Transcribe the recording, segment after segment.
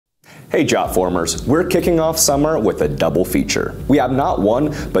Hey Jotformers, we're kicking off summer with a double feature. We have not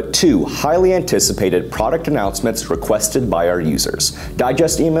one, but two highly anticipated product announcements requested by our users,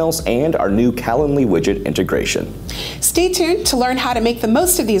 digest emails and our new Calendly widget integration. Stay tuned to learn how to make the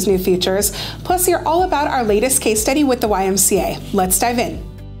most of these new features, plus hear all about our latest case study with the YMCA. Let's dive in.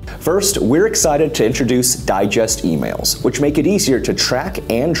 First, we're excited to introduce digest emails, which make it easier to track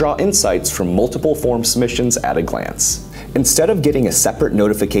and draw insights from multiple form submissions at a glance. Instead of getting a separate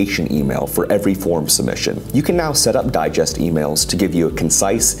notification email for every form submission, you can now set up digest emails to give you a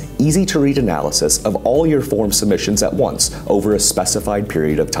concise, easy-to-read analysis of all your form submissions at once over a specified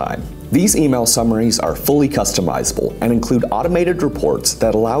period of time. These email summaries are fully customizable and include automated reports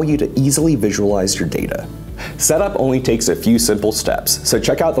that allow you to easily visualize your data. Setup only takes a few simple steps, so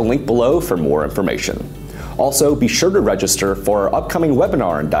check out the link below for more information. Also, be sure to register for our upcoming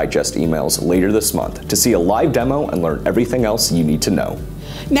webinar on digest emails later this month to see a live demo and learn everything else you need to know.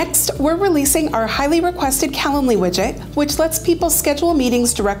 Next, we're releasing our highly requested Calendly widget, which lets people schedule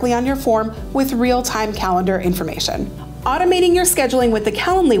meetings directly on your form with real-time calendar information. Automating your scheduling with the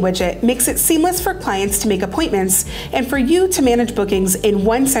Calendly widget makes it seamless for clients to make appointments and for you to manage bookings in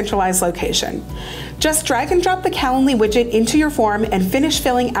one centralized location. Just drag and drop the Calendly widget into your form and finish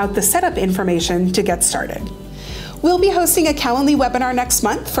filling out the setup information to get started. We'll be hosting a Calendly webinar next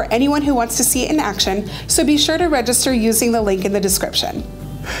month for anyone who wants to see it in action, so be sure to register using the link in the description.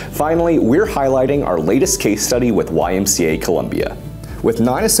 Finally, we're highlighting our latest case study with YMCA Columbia. With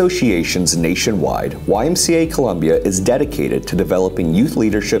 9 associations nationwide, YMCA Columbia is dedicated to developing youth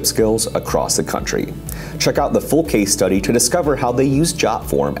leadership skills across the country. Check out the full case study to discover how they use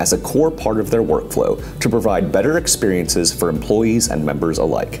Jotform as a core part of their workflow to provide better experiences for employees and members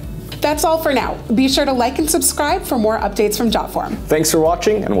alike. That's all for now. Be sure to like and subscribe for more updates from Jotform. Thanks for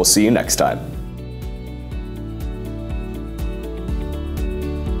watching, and we'll see you next time.